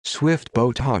Swift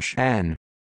boat hush and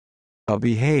a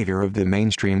behavior of the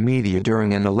mainstream media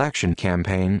during an election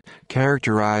campaign,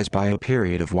 characterized by a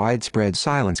period of widespread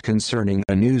silence concerning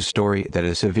a news story that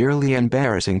is severely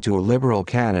embarrassing to a liberal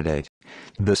candidate.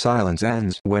 The silence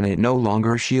ends when it no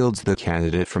longer shields the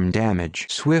candidate from damage.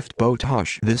 Swift boat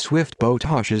hush. The Swift boat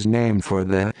hush is named for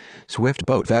the Swift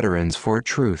Boat Veterans for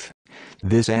Truth.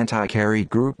 This anti-Kerry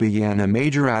group began a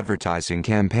major advertising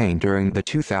campaign during the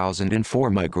 2004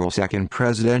 microsecond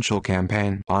presidential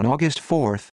campaign. On August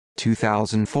 4,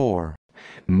 2004,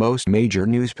 most major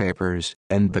newspapers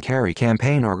and the Kerry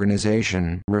campaign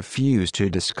organization refused to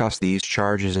discuss these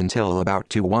charges until about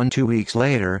 2 weeks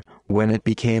later, when it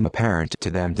became apparent to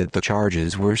them that the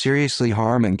charges were seriously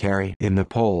harming Kerry in the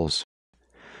polls.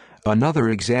 Another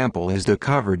example is the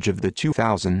coverage of the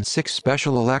 2006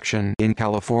 special election in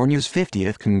California's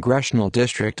 50th congressional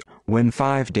district, when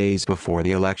 5 days before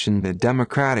the election the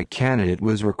Democratic candidate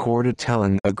was recorded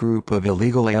telling a group of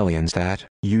illegal aliens that,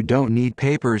 "You don't need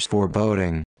papers for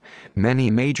voting." Many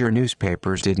major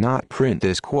newspapers did not print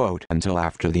this quote until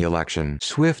after the election.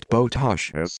 Swift boat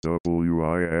hush. SWIFT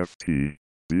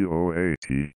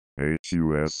BOATHUSH.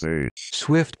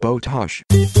 Swift boat hush.